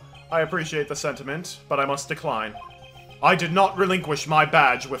 girl. I appreciate the sentiment, but I must decline. I did not relinquish my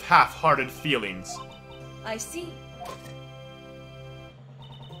badge with half-hearted feelings. I see.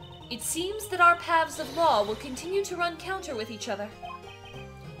 It seems that our paths of law will continue to run counter with each other.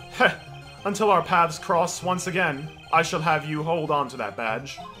 Heh. Until our paths cross once again, I shall have you hold on to that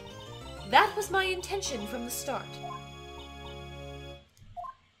badge. That was my intention from the start.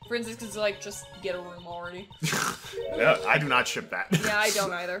 Francis is like, just get a room already. Yeah, I do not ship that. Yeah, I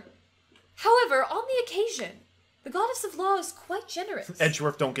don't either. However, on the occasion, the goddess of law is quite generous.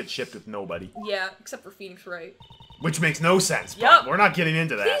 Edgeworth don't get shipped with nobody. Yeah, except for Phoenix Wright. Which makes no sense, but Yup. we're not getting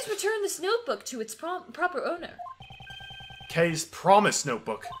into that. Please return this notebook to its proper owner. Kay's promise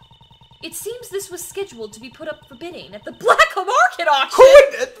notebook. It seems this was scheduled to be put up for bidding at the black market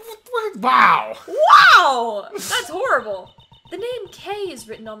auction! Wow! Wow! That's horrible. The name K is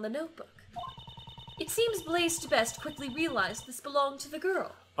written on the notebook. It seems Blaise de Best quickly realized this belonged to the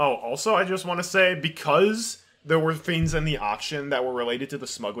girl. Oh, also, I just want to say, because there were things in the auction that were related to the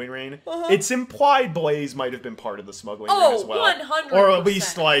smuggling ring, it's implied Blaise might have been part of the smuggling ring as well. 100%. Or at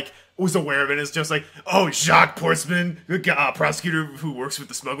least, like, was aware of it. It's just like, oh, Jacques Portsman, prosecutor who works with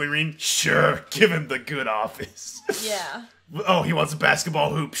the smuggling ring? Sure, give him the good office. Yeah. Oh, he wants a basketball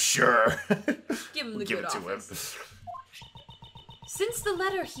hoop? Sure. Give him the Give good it to office. him. Since the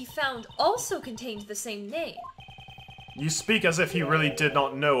letter he found also contained the same name, You speak as if he really did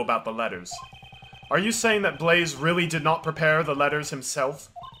not know about the letters. Are you saying that Blaise really did not prepare the letters himself?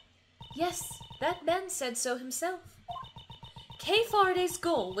 yes, that man said so himself. Kay Faraday's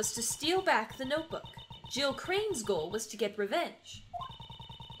goal was to steal back the notebook. Jill Crane's goal was to get revenge.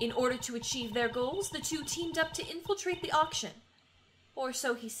 In order to achieve their goals, the two teamed up to infiltrate the auction. Or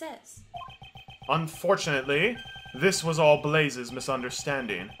so he says. Unfortunately, this was all Blaise's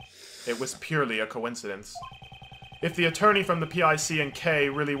misunderstanding. It was purely a coincidence. If the attorney from the PIC and Kay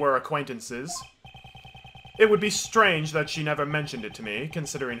really were acquaintances, it would be strange that she never mentioned it to me,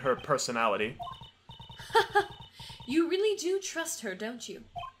 considering her personality. You really do trust her, don't you?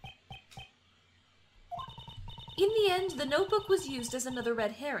 In the end, the notebook was used as another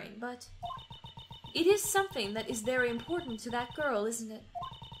red herring, but it is something that is very important to that girl, isn't it?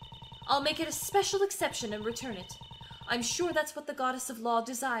 I'll make it a special exception and return it. I'm sure that's what the goddess of law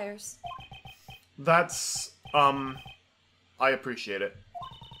desires. That's, I appreciate it.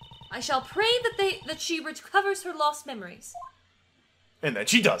 I shall pray that she recovers her lost memories. And that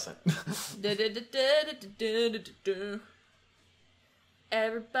she doesn't.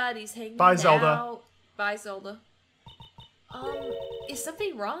 Everybody's hanging Bye, out. Zelda. Bye, Zelda. Is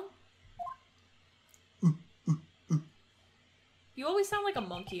something wrong? You always sound like a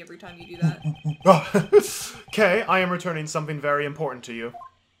monkey every time you do that. Kay, I am returning something very important to you.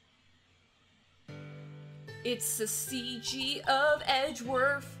 It's a CG of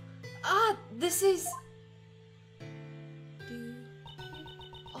Edgeworth. This is... Dude.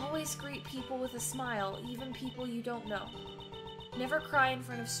 Always greet people with a smile, even people you don't know. Never cry in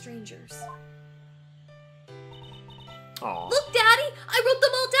front of strangers. Aw. Look, Daddy! I wrote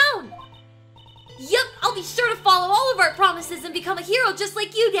them all down! Yep, I'll be sure to follow all of our promises and become a hero just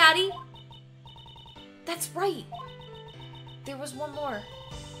like you, Daddy! That's right. There was one more.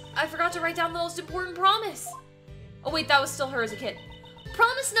 I forgot to write down the most important promise. Oh wait, that was still her as a kid.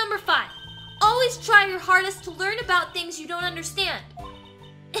 Promise number 5. Always try your hardest to learn about things you don't understand.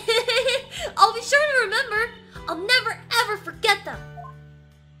 I'll be sure to remember. I'll never ever forget them.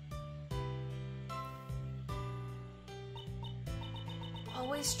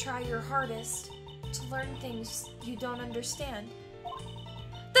 Always try your hardest to learn things you don't understand.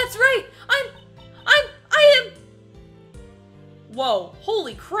 That's right! I am... Whoa,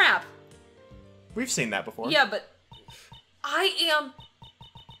 holy crap! We've seen that before. Yeah, but... I am...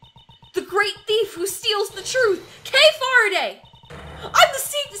 the great thief who steals the truth, Kay Faraday! I'm the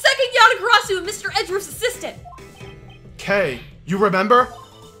second Yatagarasu and Mr. Edgeworth's assistant! Kay, you remember?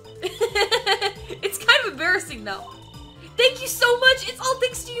 It's kind of embarrassing, though. Thank you so much! It's all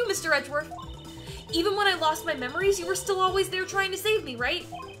thanks to you, Mr. Edgeworth. Even when I lost my memories, you were still always there trying to save me, right?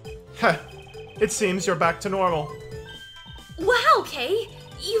 Heh, it seems you're back to normal. Wow, Kay!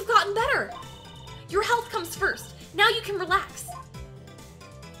 You've gotten better! Your health comes first. Now you can relax.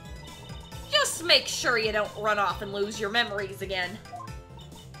 Just make sure you don't run off and lose your memories again.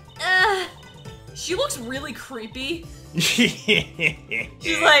 She looks really creepy.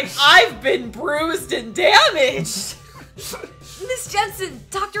 She's like, I've been bruised and damaged! Miss Jensen,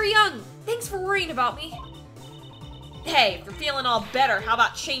 Dr. Young, thanks for worrying about me. Hey, if you're feeling all better, how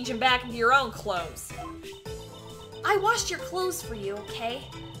about changing back into your own clothes? I washed your clothes for you, okay?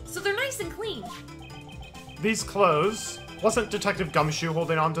 So they're nice and clean. These clothes, wasn't Detective Gumshoe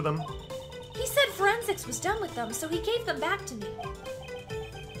holding on to them? He said forensics was done with them, so he gave them back to me.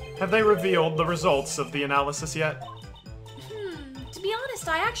 Have they revealed the results of the analysis yet? To be honest,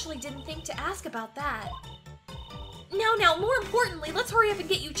 I actually didn't think to ask about that. Now, more importantly, let's hurry up and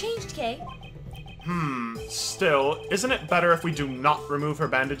get you changed, Kay. Still, isn't it better if we do not remove her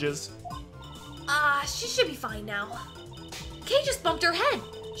bandages? She should be fine now. Kay just bumped her head.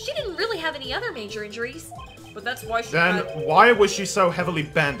 She didn't really have any other major injuries, but that's why she Then why was she so heavily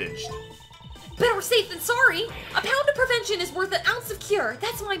bandaged? Better safe than sorry. A pound of prevention is worth an ounce of cure.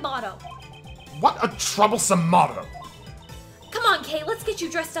 That's my motto. What a troublesome motto! Come on, Kay, let's get you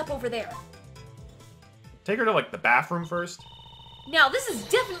dressed up over there. Take her to, like, the bathroom first? Now, this is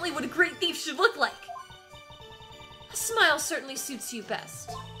definitely what a great thief should look like. A smile certainly suits you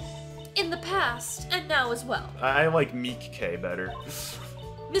best. In the past, and now as well. I like Meek K better.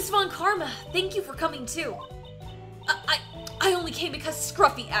 Miss Von Karma, thank you for coming too. I only came because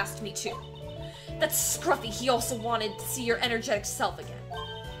Scruffy asked me to. That's Scruffy, he also wanted to see your energetic self again.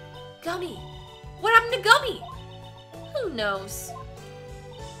 Gummy. What happened to Gummy? Who knows?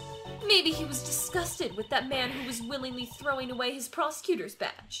 Maybe he was disgusted with that man who was willingly throwing away his prosecutor's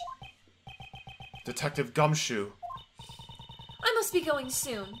badge. Detective Gumshoe. I must be going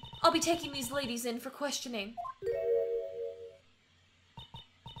soon. I'll be taking these ladies in for questioning.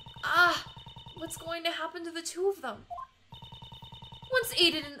 What's going to happen to the two of them? One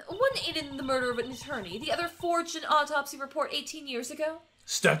aided in the murder of an attorney, the other forged an autopsy report 18 years ago.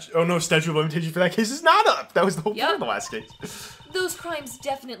 Statute of limitation for that case is not up! That was the whole point of the last case. Those crimes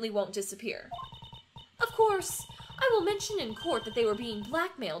definitely won't disappear. Of course, I will mention in court that they were being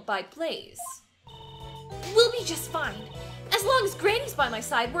blackmailed by Blaise. We'll be just fine. As long as Granny's by my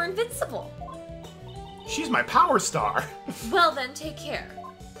side, we're invincible. She's my power star! Well then, take care.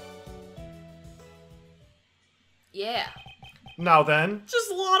 Yeah. Now then,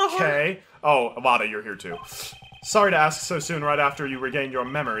 Just a lot of heart. Kay. Oh, Alada, you're here too. Sorry to ask so soon right after you regained your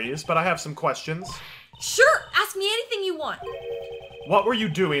memories, but I have some questions. Sure, ask me anything you want. What were you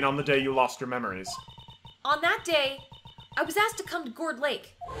doing on the day you lost your memories? On that day, I was asked to come to Gourd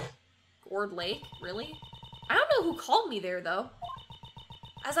Lake. Gourd Lake? Really? I don't know who called me there, though.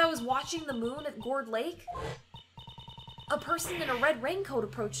 As I was watching the moon at Gourd Lake, a person in a red raincoat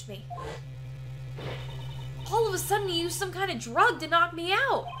approached me. All of a sudden, he used some kind of drug to knock me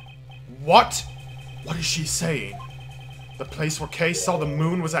out. What? What is she saying? The place where Kay saw the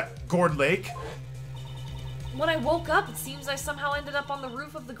moon was at Gourd Lake? When I woke up, it seems I somehow ended up on the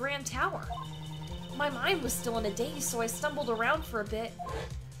roof of the Grand Tower. My mind was still in a daze, so I stumbled around for a bit.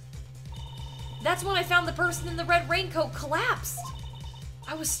 That's when I found the person in the red raincoat collapsed.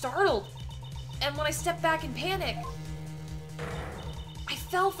 I was startled, and when I stepped back in panic, I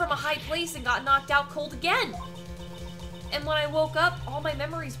fell from a high place and got knocked out cold again. And when I woke up, all my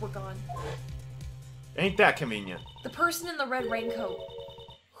memories were gone. Ain't that convenient? The person in the red raincoat.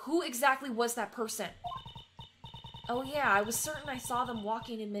 Who exactly was that person? Oh yeah, I was certain I saw them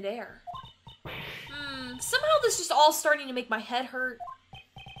walking in midair. Somehow this is all starting to make my head hurt.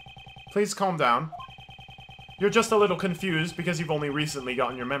 Please calm down. You're just a little confused because you've only recently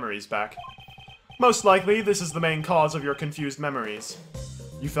gotten your memories back. Most likely, this is the main cause of your confused memories.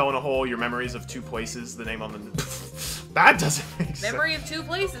 You fell in a hole, your memories of 2 places, the name on the... That doesn't make sense. Memory of 2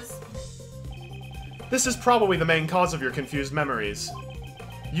 places. This is probably the main cause of your confused memories.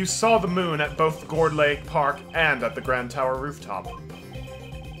 You saw the moon at both Gourd Lake Park and at the Grand Tower rooftop,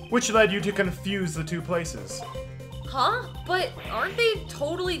 which led you to confuse the 2 places. Huh? But aren't they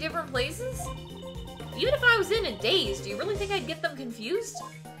totally different places? Even if I was in a daze, do you really think I'd get them confused?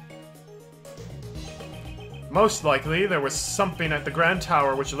 Most likely, there was something at the Grand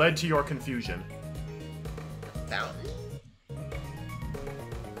Tower which led to your confusion. Fountain?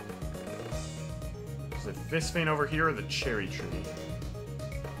 Is it this thing over here or the cherry tree?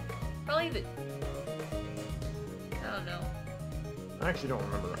 Probably the... I don't know. I actually don't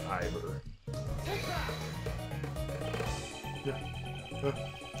remember either.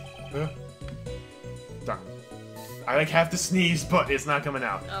 Darn. I have to sneeze, but it's not coming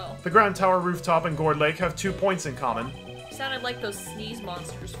out. Oh. The Grand Tower rooftop and Gourd Lake have 2 points in common. Sounded like those sneeze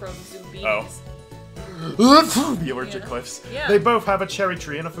monsters from Zoomies. Oh. The allergic Yeah. cliffs. Yeah. They both have a cherry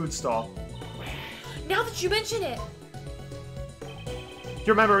tree and a food stall. Now that you mention it!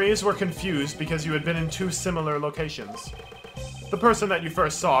 Your memories were confused because you had been in 2 similar locations. The person that you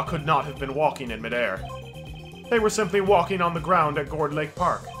first saw could not have been walking in midair. They were simply walking on the ground at Gourd Lake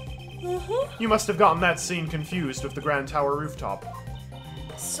Park. You must have gotten that scene confused with the Grand Tower rooftop.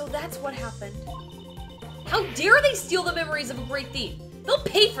 So that's what happened. How dare they steal the memories of a great thief? They'll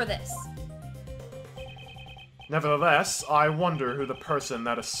pay for this! Nevertheless, I wonder who the person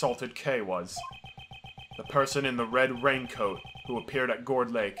that assaulted Kay was. The person in the red raincoat who appeared at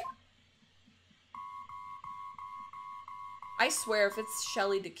Gourd Lake. I swear if it's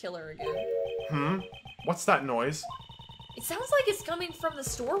Shelly the killer again. What's that noise? It sounds like it's coming from the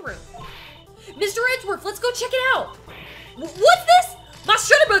storeroom. Mr. Edgeworth, let's go check it out! What's this? My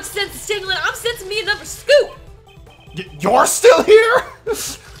shutterbug sense is tingling. I'm sensing me another scoop! You're still here?!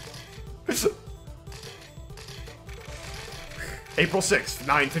 April 6th,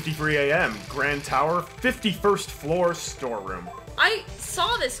 9:53 a.m. Grand Tower, 51st floor storeroom. I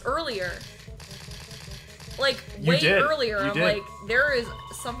saw this earlier. Like, You way did. earlier. You I'm did. like, there is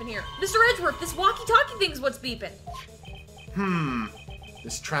something here. Mr. Edgeworth, this walkie-talkie thing's what's beeping.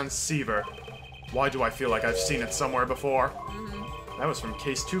 This transceiver. Why do I feel like I've seen it somewhere before? That was from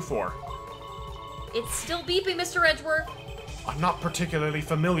case 2-4. It's still beeping, Mr. Edgeworth. I'm not particularly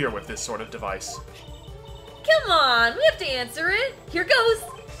familiar with this sort of device. Come on, we have to answer it. Here goes.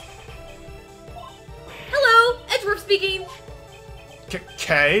 Hello, Edgeworth speaking.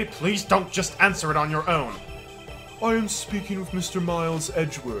 Kay, please don't just answer it on your own. I am speaking with Mr. Miles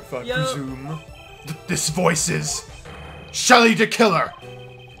Edgeworth, I Yo. presume. This voice is... Shelly the Killer!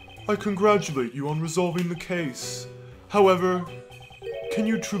 I congratulate you on resolving the case. However, can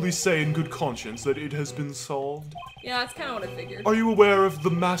you truly say in good conscience that it has been solved? Yeah, that's kind of what I figured. Are you aware of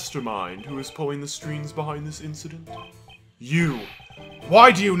the mastermind who is pulling the strings behind this incident? You.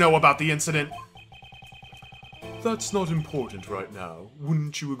 Why do you know about the incident? That's not important right now,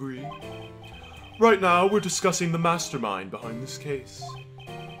 wouldn't you agree? Right now, we're discussing the mastermind behind this case.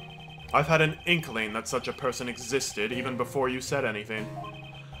 I've had an inkling that such a person existed even before you said anything.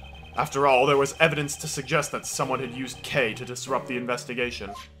 After all, there was evidence to suggest that someone had used Kay to disrupt the investigation.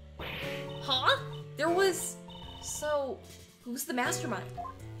 Huh? There was... So, who's the mastermind?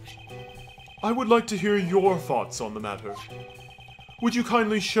 I would like to hear your thoughts on the matter. Would you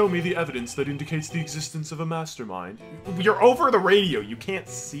kindly show me the evidence that indicates the existence of a mastermind? You're over the radio, you can't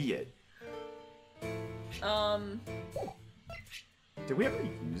see it. Did we ever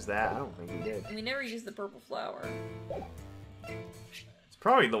use that? I don't think we did. We never used the purple flower. It's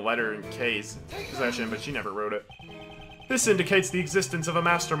probably the letter in Kay's possession, but she never wrote it. This indicates the existence of a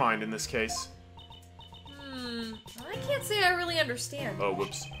mastermind in this case. I can't say I really understand. Oh,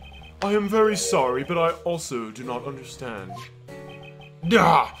 whoops. I am very sorry, but I also do not understand.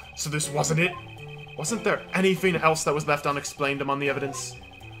 Ah, so this wasn't it? Wasn't there anything else that was left unexplained among the evidence?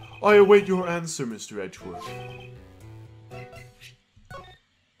 I await your answer, Mr. Edgeworth.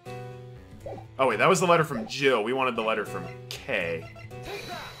 Oh wait, that was the letter from Jill. We wanted the letter from Kay.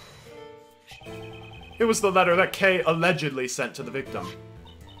 It was the letter that Kay allegedly sent to the victim.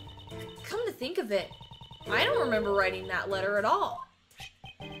 Come to think of it, I don't remember writing that letter at all.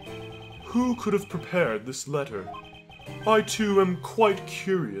 Who could have prepared this letter? I too am quite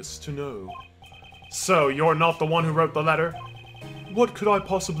curious to know. So, you're not the one who wrote the letter? What could I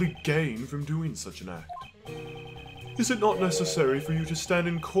possibly gain from doing such an act? Is it not necessary for you to stand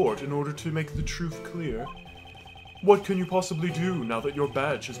in court in order to make the truth clear? What can you possibly do now that your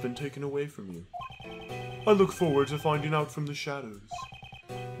badge has been taken away from you? I look forward to finding out from the shadows.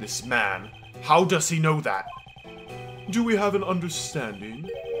 This man, how does he know that? Do we have an understanding?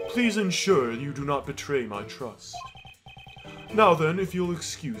 Please ensure you do not betray my trust. Now then, if you'll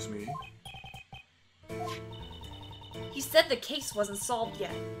excuse me. He said the case wasn't solved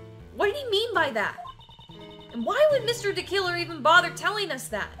yet. What did he mean by that? And why would Mr. the Killer even bother telling us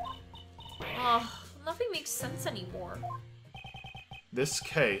that? Ugh, nothing makes sense anymore. This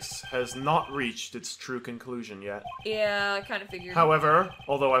case has not reached its true conclusion yet. Yeah, I kind of figured. However,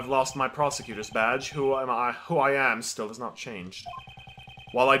 although I've lost my prosecutor's badge, who I am still has not changed.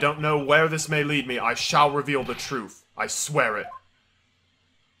 While I don't know where this may lead me, I shall reveal the truth. I swear it.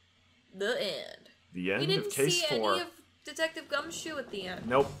 The end. The end We of didn't case see 4. any of Detective Gumshoe at the end.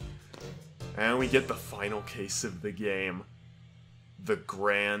 Nope. And we get the final case of the game. The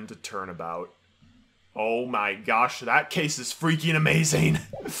Grand Turnabout. Oh my gosh, that case is freaking amazing.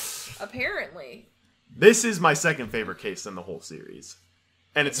 Apparently. This is my second favorite case in the whole series.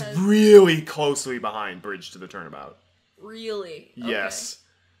 And it's Because- really closely behind Bridge to the Turnabout. Really? Yes.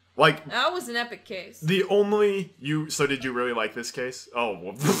 Like, Okay. That was an epic case. the only... So did you really like this case? Oh,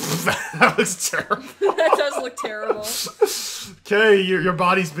 well, that was terrible. That does look terrible. Okay, your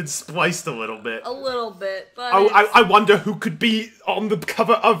body's been spliced a little bit. A little bit, but I wonder who could be on the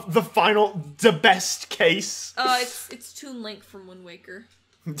cover of the best case. it's Toon Link from Wind Waker.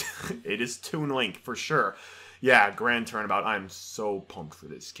 It is Toon Link, for sure. Yeah, Grand Turnabout. I'm so pumped for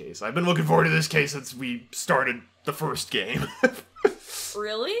this case. I've been looking forward to this case since we started the first game.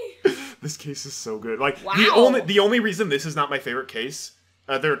 Really? This case is so good. Like, Wow. the only reason this is not my favorite case,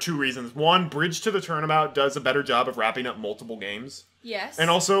 there are two reasons. One, Bridge to the Turnabout does a better job of wrapping up multiple games. Yes. And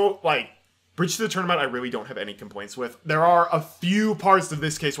also, like, Bridge to the Turnabout I really don't have any complaints with. There are a few parts of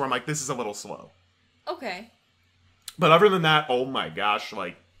this case where I'm like, this is a little slow. Okay. But other than that, oh my gosh,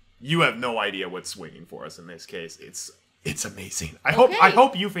 like, you have no idea what's waiting for us in this case. It's amazing. I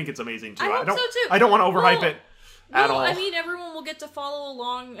hope you think it's amazing too. I hope so too. I don't want to overhype Well, it at all. I mean, everyone will get to follow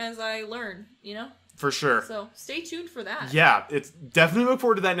along as I learn, you know? For sure. So stay tuned for that. Yeah, it's definitely look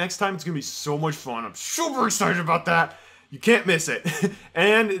forward to that next time. It's gonna be so much fun. I'm super excited about that. You can't miss it.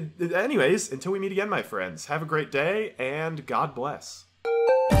 And anyways, until we meet again, my friends, have a great day and God bless.